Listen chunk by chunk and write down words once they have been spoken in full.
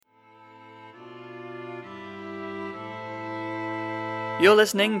You're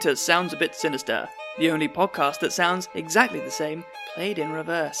listening to Sounds a Bit Sinister, the only podcast that sounds exactly the same, played in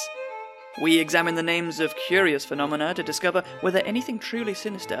reverse. We examine the names of curious phenomena to discover whether anything truly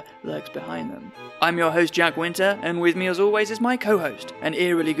sinister lurks behind them. I'm your host Jack Winter, and with me as always is my co-host, an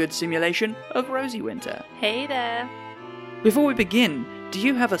eerily good simulation of Rosie Winter. Hey there. Before we begin, do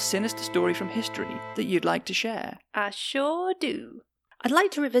you have a sinister story from history that you'd like to share? I sure do. I'd like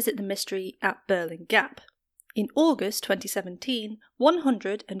to revisit the mystery at Berlin Gap. In August 2017,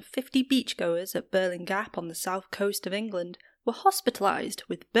 150 beachgoers at Berlin Gap on the south coast of England were hospitalised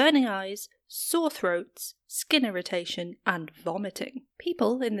with burning eyes, sore throats, skin irritation and vomiting.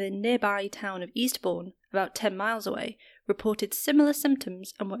 People in the nearby town of Eastbourne, about 10 miles away, reported similar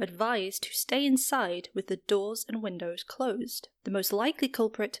symptoms and were advised to stay inside with the doors and windows closed. The most likely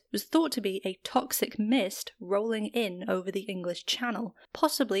culprit was thought to be a toxic mist rolling in over the English Channel,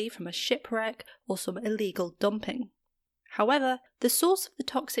 possibly from a shipwreck or some illegal dumping. However, the source of the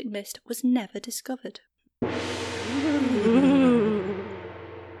toxic mist was never discovered.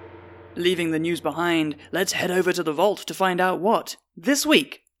 Leaving the news behind, let's head over to the vault to find out what, this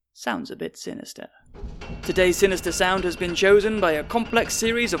week, sounds a bit sinister. Today's sinister sound has been chosen by a complex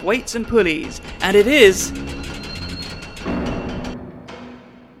series of weights and pulleys, and it is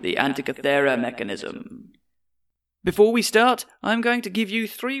the Antikythera mechanism. Before we start, I'm going to give you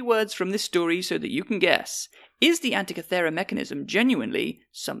 3 words from this story so that you can guess, is the Antikythera mechanism genuinely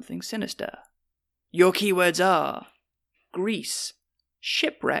something sinister? Your keywords are Greece,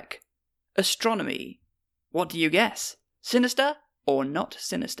 shipwreck, astronomy. What do you guess? Sinister or not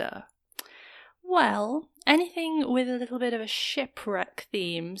sinister? Well, anything with a little bit of a shipwreck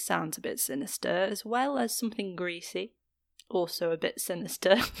theme sounds a bit sinister, as well as something greasy, also a bit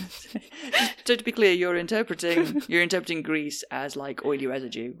sinister. So to be clear, you're interpreting Greece as like oily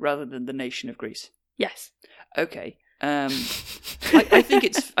residue rather than the nation of Greece. Yes. Okay. I think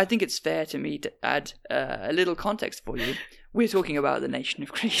it's fair to me to add a little context for you. We're talking about the nation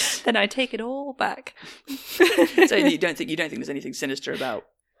of Greece. Then I take it all back. So you don't think there's anything sinister about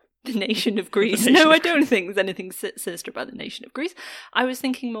the nation of Greece? No, I don't think there's anything sinister about the nation of Greece. I was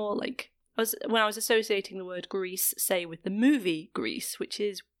thinking more like when I was associating the word Grease, say, with the movie Grease, which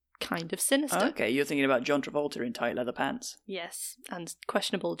is kind of sinister. Okay, you're thinking about John Travolta in tight leather pants. Yes, and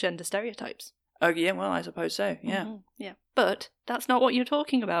questionable gender stereotypes. Oh, yeah, well, I suppose so, yeah. Mm-hmm, yeah, but that's not what you're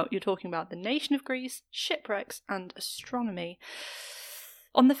talking about. You're talking about the nation of Greece, shipwrecks, and astronomy.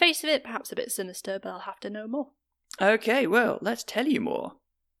 On the face of it, perhaps a bit sinister, but I'll have to know more. Okay, well, let's tell you more.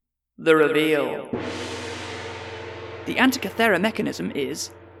 The reveal. The Antikythera mechanism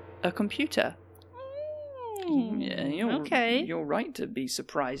is a computer. Yeah, you're right to be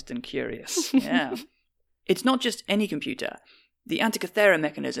surprised and curious. Yeah. It's not just any computer. The Antikythera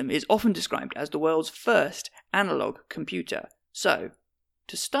mechanism is often described as the world's first analog computer. So,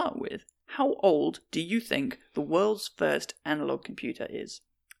 to start with, how old do you think the world's first analog computer is?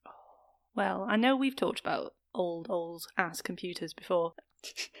 Well, I know we've talked about old-ass computers before.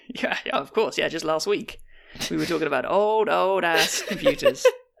 Yeah, of course, yeah, just last week. We were talking about old-ass computers.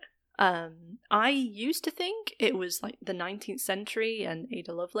 I used to think it was like the 19th century and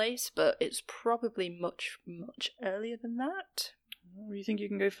Ada Lovelace, but it's probably much, much earlier than that. You think you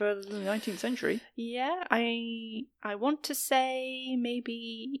can go further than the 19th century? Yeah, I want to say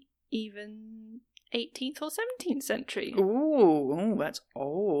maybe even 18th or 17th century. Ooh, that's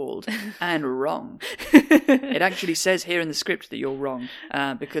old and wrong. It actually says here in the script that you're wrong,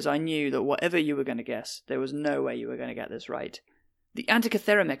 because I knew that whatever you were going to guess, there was no way you were going to get this right. The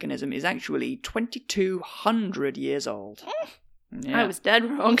Antikythera mechanism is actually 2,200 years old. Yeah. I was dead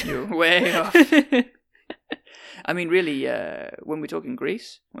wrong. You're way off. I mean, really, when we're talking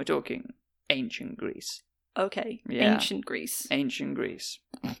Greece, we're talking ancient Greece. Okay, yeah. Ancient Greece. Ancient Greece.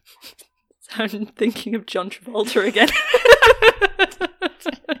 So I'm thinking of John Travolta again.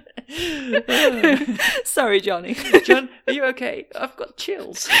 Sorry, Johnny. John, are you okay? I've got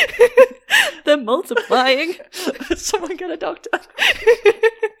chills. They're multiplying. Someone get a doctor.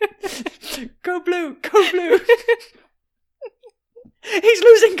 Go blue, go blue. He's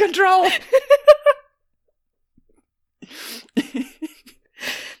losing control.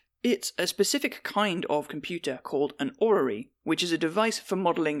 It's a specific kind of computer called an orrery, which is a device for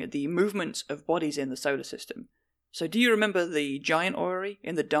modelling the movements of bodies in the solar system. So do you remember the giant orrery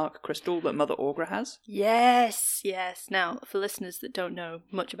in the dark crystal that Mother Aughra has? Yes. Now, for listeners that don't know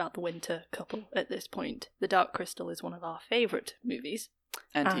much about the Winter couple at this point, The Dark Crystal is one of our favourite movies.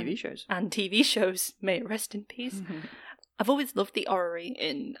 And TV shows. And TV shows, may it rest in peace. I've always loved the orrery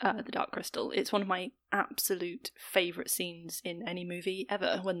in The Dark Crystal. It's one of my absolute favourite scenes in any movie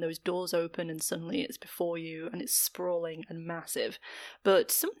ever, when those doors open and suddenly it's before you and it's sprawling and massive. But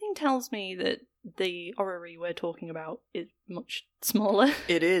something tells me that the orrery we're talking about is much smaller.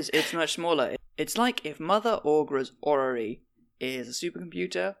 It is. It's much smaller. It's like if Mother Aughra's orrery is a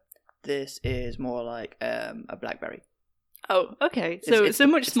supercomputer, this is more like a BlackBerry. Oh, okay. So it's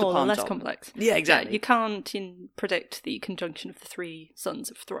much smaller, less complex. Yeah, exactly. You can't predict the conjunction of the three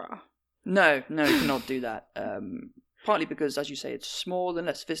sons of Thra. No, you cannot do that. Partly because, as you say, it's small and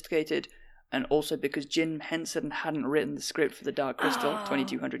less sophisticated, and also because Jim Henson hadn't written the script for The Dark Crystal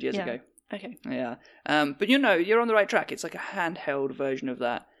 2,200 years ago. Okay. Yeah. But you're on the right track. It's like a handheld version of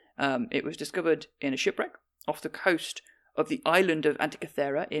that. It was discovered in a shipwreck off the coast of the island of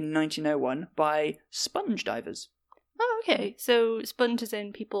Antikythera in 1901 by sponge divers. Oh, okay. So sponge as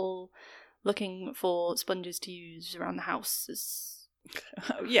in people looking for sponges to use around the house.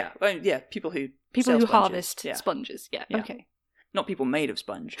 People who harvest sponges. Yeah, okay. Not people made of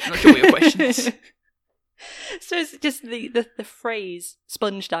sponge. I'm not sure what your question is. So it's just the phrase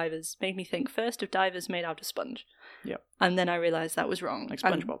sponge divers made me think first of divers made out of sponge. Yeah. And then I realised that was wrong. Like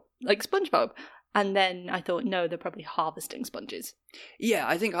SpongeBob. Like SpongeBob. And then I thought, no, they're probably harvesting sponges. Yeah,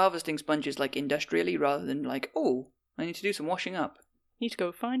 I think harvesting sponges like industrially rather than like, oh, I need to do some washing up. Need to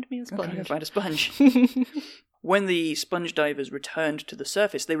go find me a sponge. I'm going to find a sponge. When the sponge divers returned to the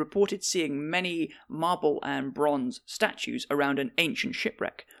surface, they reported seeing many marble and bronze statues around an ancient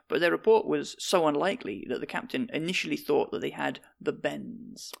shipwreck, but their report was so unlikely that the captain initially thought that they had the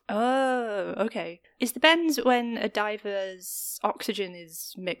bends. Oh, okay. Is the bends when a diver's oxygen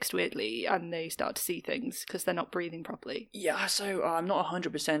is mixed weirdly and they start to see things because they're not breathing properly? Yeah, so I'm not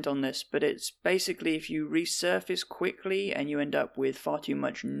 100% on this, but it's basically if you resurface quickly and you end up with far too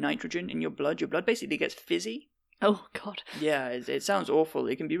much nitrogen in your blood basically gets fizzy. Oh, God. Yeah, it sounds awful.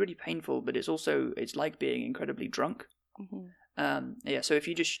 It can be really painful, but it's like being incredibly drunk. Mm-hmm. So if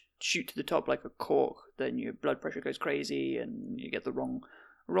you just shoot to the top like a cork, then your blood pressure goes crazy and you get the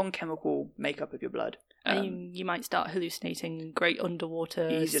wrong chemical makeup of your blood. And you might start hallucinating great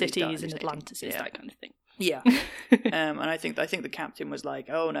underwater cities in Atlantis, that kind of thing. Yeah. And I think the captain was like,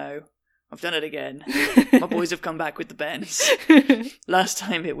 oh no, I've done it again. My boys have come back with the bends. Last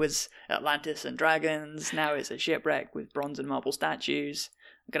time it was Atlantis and dragons. Now it's a shipwreck with bronze and marble statues.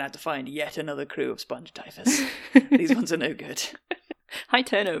 I'm going to have to find yet another crew of sponge divers. These ones are no good. High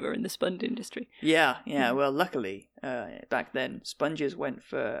turnover in the sponge industry. Yeah. Well, luckily, back then, sponges went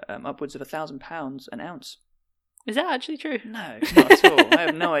for upwards of £1,000 an ounce. Is that actually true? No, not at all. I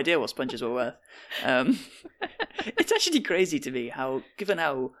have no idea what sponges were worth. It's actually crazy to me given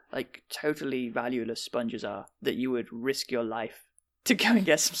how like totally valueless sponges are, that you would risk your life to go and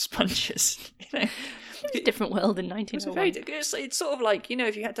get some sponges. It's a different world in 1901. It's sort of like,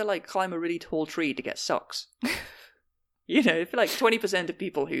 if you had to like climb a really tall tree to get socks. If like 20% of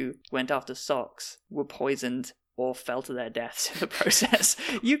people who went after socks were poisoned or fell to their deaths in the process,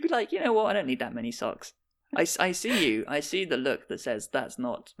 you'd be like, you know what, I don't need that many socks. I see you. I see the look that says that's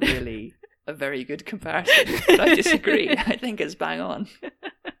not really a very good comparison. But I disagree. I think it's bang on.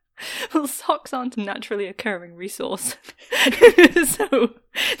 Well, socks aren't a naturally occurring resource. So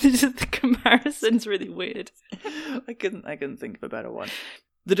the comparison's really weird. I couldn't think of a better one.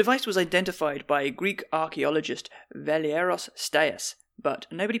 The device was identified by Greek archaeologist Velieros Staios, but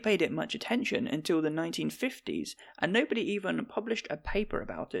nobody paid it much attention until the 1950s, and nobody even published a paper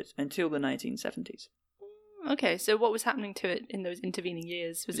about it until the 1970s. Okay, so what was happening to it in those intervening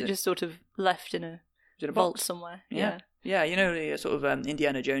years? Was it just sort of left in a vault somewhere? Yeah. Yeah, the sort of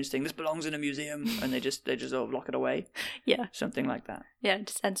Indiana Jones thing. This belongs in a museum, and they just sort of lock it away. Yeah. Something like that. Yeah, it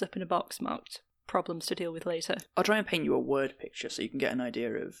just ends up in a box marked problems to deal with later. I'll try and paint you a word picture so you can get an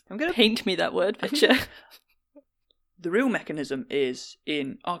idea of... Paint me that word picture. The real mechanism is,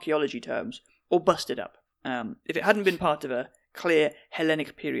 in archaeology terms, all busted up. If it hadn't been part of a clear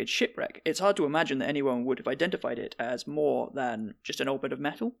Hellenic period shipwreck, it's hard to imagine that anyone would have identified it as more than just an old bit of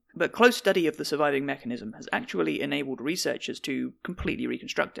metal. But close study of the surviving mechanism has actually enabled researchers to completely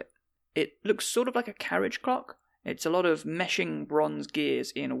reconstruct it. It looks sort of like a carriage clock. It's a lot of meshing bronze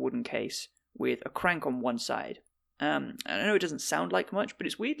gears in a wooden case with a crank on one side. I know it doesn't sound like much, but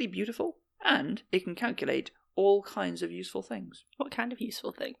it's weirdly beautiful, and it can calculate all kinds of useful things. What kind of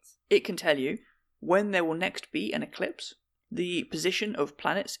useful things? It can tell you when there will next be an eclipse, the position of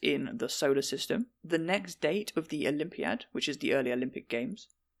planets in the solar system, the next date of the Olympiad, which is the early Olympic Games.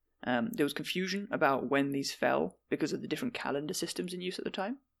 There was confusion about when these fell because of the different calendar systems in use at the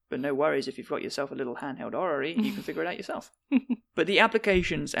time. But no worries if you've got yourself a little handheld orrery, you can figure it out yourself. But the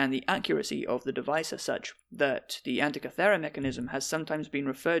applications and the accuracy of the device are such that the Antikythera mechanism has sometimes been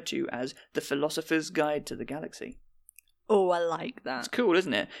referred to as the Philosopher's Guide to the Galaxy. Oh, I like that. It's cool,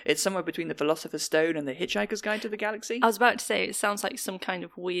 isn't it? It's somewhere between the Philosopher's Stone and the Hitchhiker's Guide to the Galaxy. I was about to say, it sounds like some kind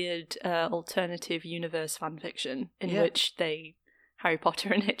of weird alternative universe fanfiction in which Harry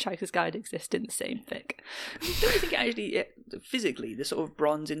Potter and Hitchhiker's Guide exist in the same fic. Don't you think actually, physically, the sort of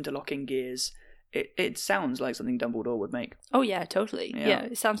bronze interlocking gears, it sounds like something Dumbledore would make. Oh yeah, totally. Yeah,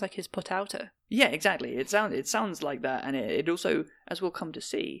 it sounds like his put-outer. Yeah, exactly. It sounds like that, and it also, as we'll come to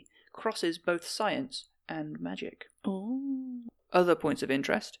see, crosses both science and magic. Oh. Other points of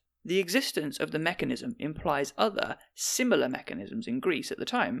interest. The existence of the mechanism implies other similar mechanisms in Greece at the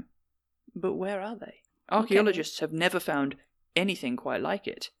time. But where are they? Archaeologists have never found anything quite like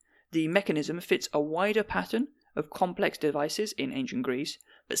it. The mechanism fits a wider pattern of complex devices in ancient Greece,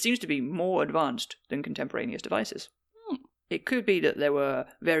 but seems to be more advanced than contemporaneous devices. It could be that there were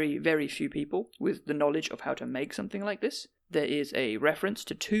very, very few people with the knowledge of how to make something like this. There is a reference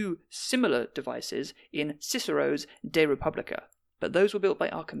to 2 similar devices in Cicero's De Republica, but those were built by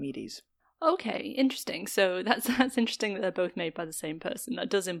Archimedes. Okay, interesting. So that's interesting that they're both made by the same person. That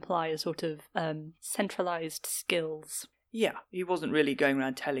does imply a sort of centralized skills. Yeah, he wasn't really going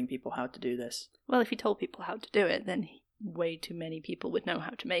around telling people how to do this. Well, if he told people how to do it, then way too many people would know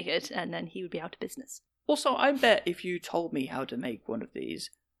how to make it, and then he would be out of business. Also, I bet if you told me how to make one of these,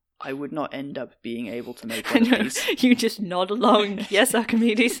 I would not end up being able to make one of these. You just nod along. Yes,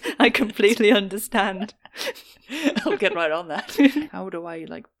 Archimedes, I completely understand. I'll get right on that. How do I,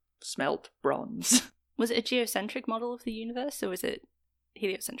 smelt bronze? Was it a geocentric model of the universe, or was it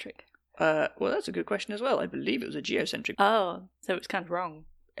heliocentric? Well, that's a good question as well. I believe it was a geocentric. Oh, so it's kind of wrong.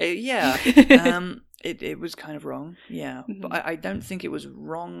 Yeah. It was kind of wrong, yeah. Mm-hmm. But I don't think it was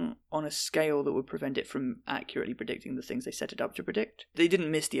wrong on a scale that would prevent it from accurately predicting the things they set it up to predict. They didn't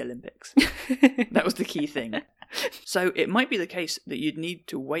miss the Olympics. That was the key thing. So it might be the case that you'd need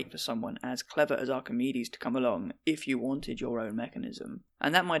to wait for someone as clever as Archimedes to come along if you wanted your own mechanism.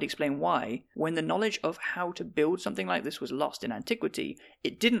 And that might explain why, when the knowledge of how to build something like this was lost in antiquity,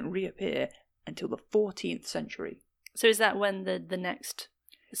 it didn't reappear until the 14th century. So is that when the next...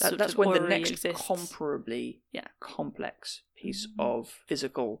 That's when the next exists. comparably complex piece of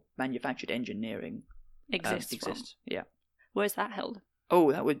physical manufactured engineering exists. Yeah. Where's that held?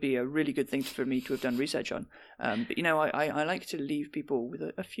 Oh, that would be a really good thing for me to have done research on. But, I like to leave people with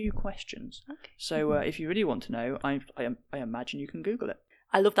a few questions. Okay. So if you really want to know, I imagine you can Google it.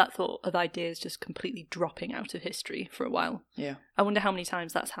 I love that thought of ideas just completely dropping out of history for a while. Yeah. I wonder how many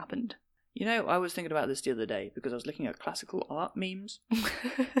times that's happened. I was thinking about this the other day because I was looking at classical art memes.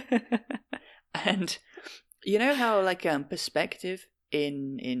 And you know how perspective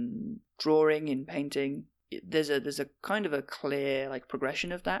in drawing, in painting, there's a kind of a clear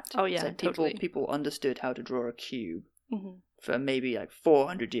progression of that. Oh yeah, so totally. People understood how to draw a cube for maybe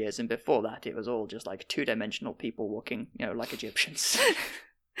 400 years, and before that it was all just 2-dimensional people walking, like Egyptians.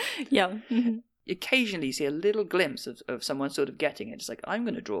 Yeah. Mm-hmm. Occasionally you see a little glimpse of someone sort of getting it. It's I'm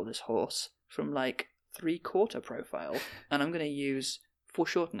going to draw this horse from 3/4 profile, and I'm going to use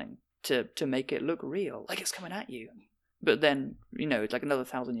foreshortening to make it look real, like it's coming at you. But then, it's another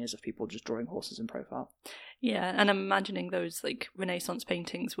 1,000 years of people just drawing horses in profile. Yeah, and I'm imagining those Renaissance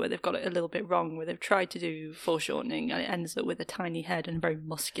paintings where they've got it a little bit wrong, where they've tried to do foreshortening and it ends up with a tiny head and a very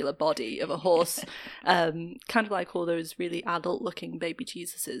muscular body of a horse. Kind of like all those really adult-looking baby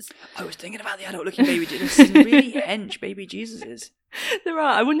Jesuses. I was thinking about the adult-looking baby Jesus. Really hench baby Jesuses. There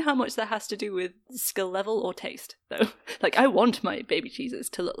are. I wonder how much that has to do with skill level or taste, though. I want my baby Jesus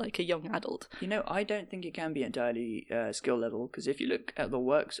to look like a young adult. I don't think it can be entirely skill level, because if you look at the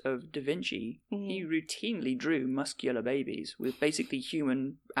works of Da Vinci, he routinely drew muscular babies with basically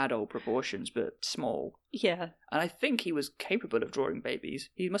human adult proportions, but small. Yeah. And I think he was capable of drawing babies.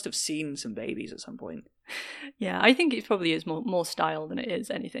 He must have seen some babies at some point. Yeah, I think it probably is more style than it is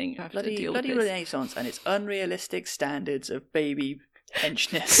anything. Bloody Renaissance and its unrealistic standards of baby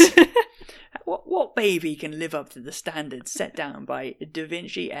henchness. What baby can live up to the standards set down by Da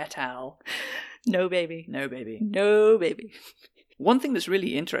Vinci et al? No baby. No baby. No baby. One thing that's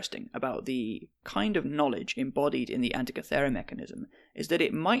really interesting about the kind of knowledge embodied in the Antikythera mechanism is that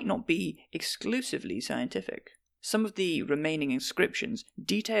it might not be exclusively scientific. Some of the remaining inscriptions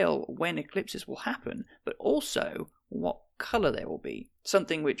detail when eclipses will happen, but also what colour they will be,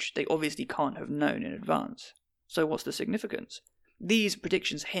 something which they obviously can't have known in advance. So what's the significance? These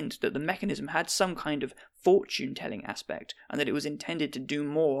predictions hint that the mechanism had some kind of fortune-telling aspect, and that it was intended to do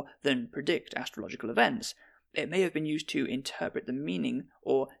more than predict astrological events. It may have been used to interpret the meaning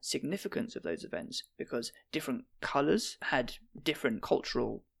or significance of those events, because different colours had different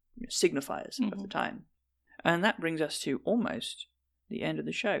cultural signifiers of the time. And that brings us to almost the end of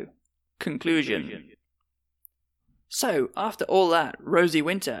the show. Conclusion. So, after all that rosy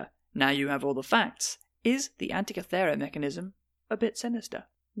winter, now you have all the facts. Is the Antikythera mechanism a bit sinister?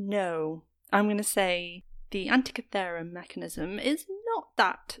 No. I'm going to say the Antikythera mechanism is not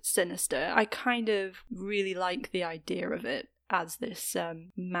that sinister. I kind of really like the idea of it as this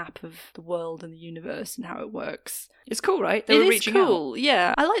map of the world and the universe and how it works. It's cool, right? They were reaching out. It is cool,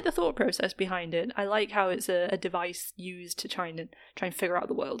 yeah. I like the thought process behind it. I like how it's a device used to try and figure out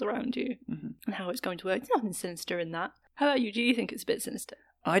the world around you and how it's going to work. There's nothing sinister in that. How about you? Do you think it's a bit sinister?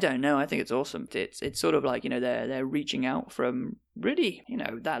 I don't know. I think it's awesome. It's sort of like, they're reaching out from really,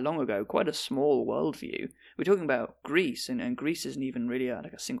 that long ago, quite a small worldview. We're talking about Greece, and Greece isn't even really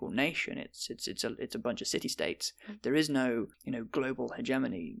like a single nation. It's a bunch of city-states. There is no, global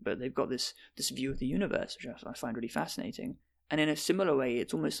hegemony, but they've got this view of the universe, which I find really fascinating. And in a similar way,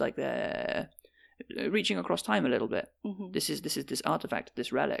 it's almost like they're reaching across time a little bit. This is this artifact,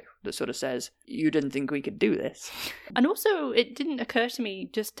 this relic that sort of says, you didn't think we could do this. And also, it didn't occur to me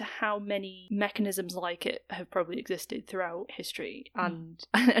just how many mechanisms like it have probably existed throughout history and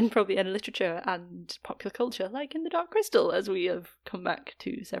probably in literature and popular culture, like in the Dark Crystal, as we have come back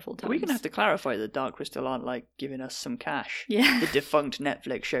to several times. We're going to have to clarify that Dark Crystal aren't like giving us some cash. Yeah. The defunct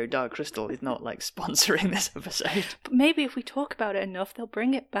Netflix show Dark Crystal is not like sponsoring this episode. But maybe if we talk about it enough, they'll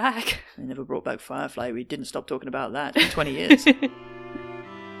bring it back. They never brought back Firefly. We didn't stop talking about that in 20 years.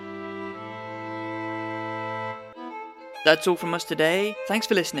 That's all from us today. Thanks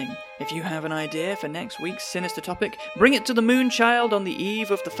for listening. If you have an idea for next week's sinister topic, bring it to the Moonchild on the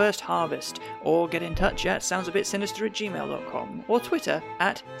eve of the first harvest, or get in touch at soundsabitsinister@gmail.com, or Twitter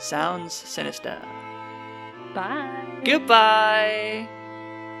 @soundssinister. Bye. Goodbye.